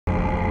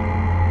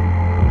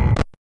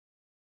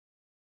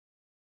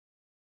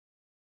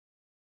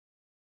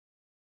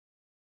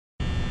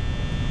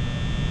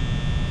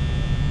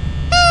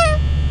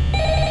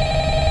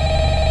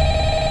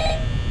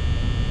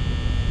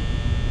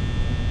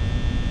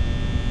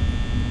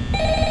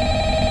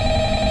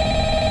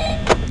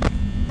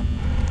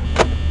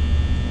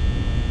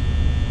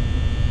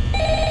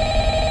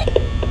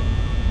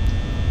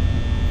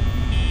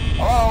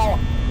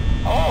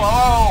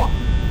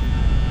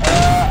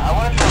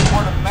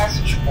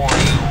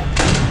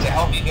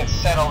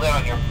settled in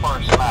on your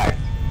first night.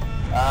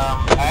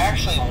 I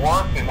actually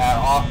worked in that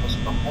office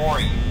before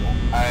you.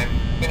 I'm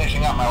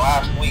finishing up my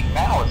last week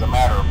now, as a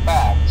matter of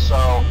fact,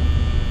 so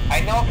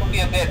I know it can be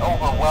a bit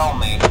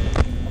overwhelming,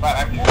 but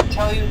I'm here to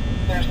tell you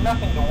there's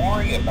nothing to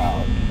worry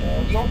about.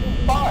 You'll be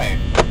fine.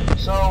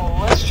 So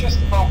let's just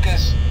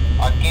focus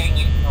on getting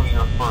you through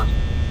your first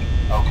week,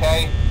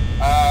 okay?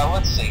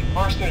 Let's see.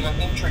 First, there's an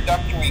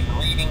introductory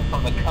greeting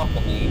from the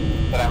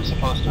company that I'm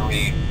supposed to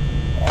read.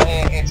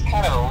 It's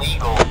kind of a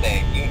legal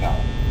thing, you know.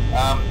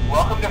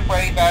 Welcome to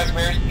Freddy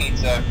Fazbear's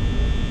Pizza,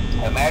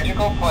 a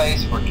magical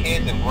place for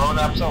kids and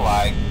grown-ups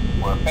alike,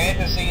 where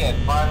fantasy and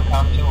fun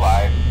come to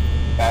life.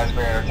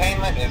 Fazbear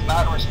Entertainment is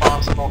not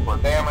responsible for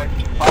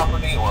damage to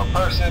property or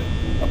person.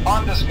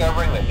 Upon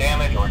discovering that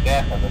damage or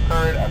death has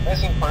occurred, a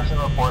missing person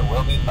report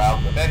will be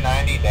filed within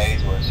 90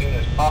 days or as soon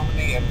as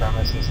property and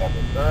premises have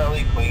been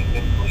thoroughly cleaned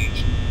and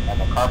bleached and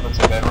the carpets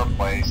have been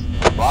replaced.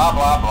 Blah,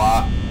 blah,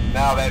 blah.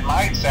 Now, that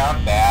might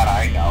sound bad,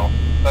 I know,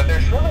 but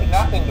there's really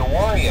nothing to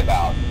worry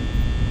about.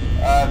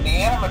 The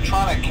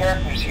animatronic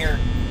characters here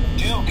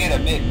do get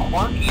a bit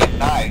quirky at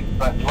night,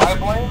 but do I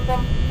blame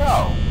them?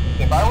 No.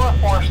 If I were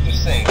forced to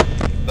sing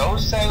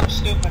those same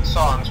stupid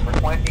songs for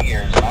 20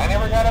 years and I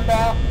never got a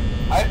bath,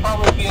 I'd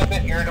probably be a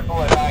bit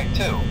irritable at night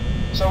too.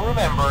 So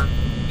remember,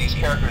 these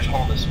characters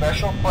hold a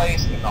special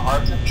place in the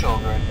hearts of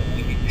children and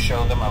we need to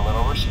show them a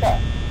little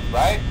respect,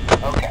 right?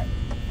 Okay.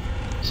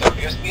 So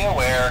just be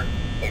aware,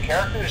 the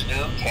characters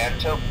do tend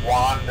to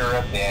wander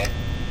a bit.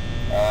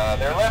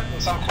 They're left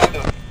in some kind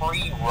of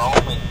free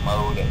roaming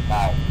mode at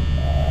night.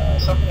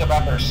 Something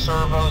about their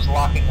servos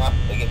locking up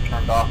if they get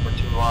turned off for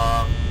too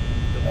long.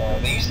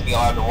 They used to be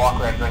allowed to walk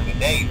around during the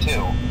day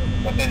too,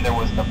 but then there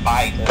was the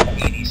bite of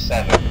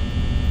 87.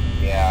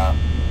 Yeah,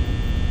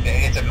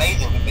 it's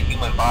amazing that the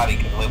human body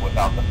can live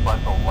without the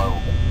frontal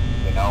lobe,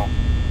 you know.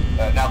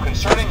 Now,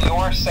 concerning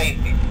your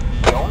safety,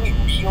 the only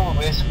real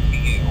risk to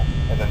you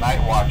as a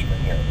night watchman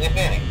here, if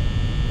any,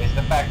 is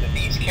the fact that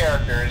these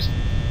characters,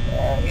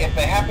 if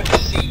they happen to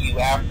see you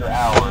after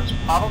hours,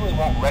 probably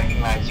won't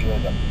recognize you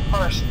as a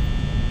person.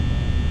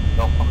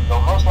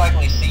 They'll most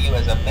likely see you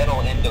as a metal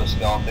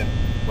endoskeleton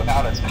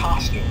without its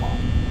costume on.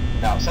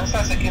 Now, since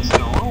that's against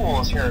the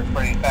rules here at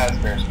Freddy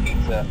Fazbear's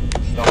Pizza,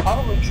 they'll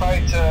probably try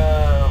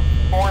to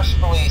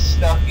forcefully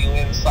stuff you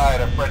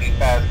inside a Freddy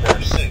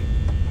Fazbear suit.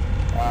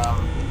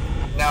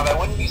 Now, that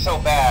wouldn't be so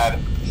bad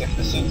if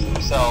the suits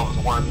themselves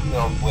weren't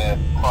filled with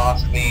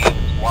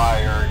cross-beams,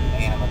 wired,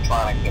 and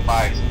animatronic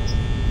devices,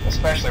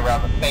 especially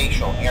around the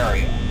facial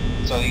area.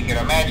 So you can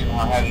imagine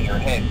how having your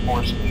head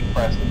forcefully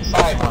pressed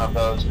inside one of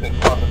those could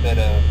cause a bit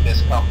of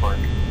discomfort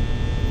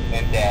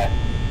and death.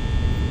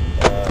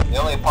 The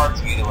only parts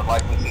of you that would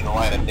likely see the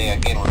light of day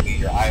again would be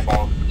your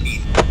eyeballs and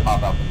teeth that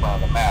pop out the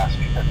front of the mask.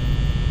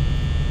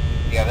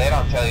 Yeah, they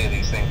don't tell you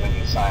these things when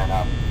you sign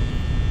up.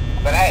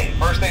 But hey,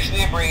 first station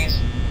of the breeze.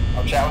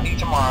 I'll chat with you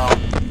tomorrow.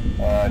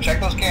 Check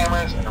those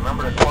cameras and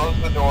remember to close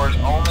the doors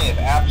only if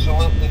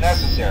absolutely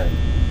necessary.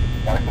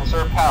 Gotta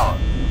conserve power.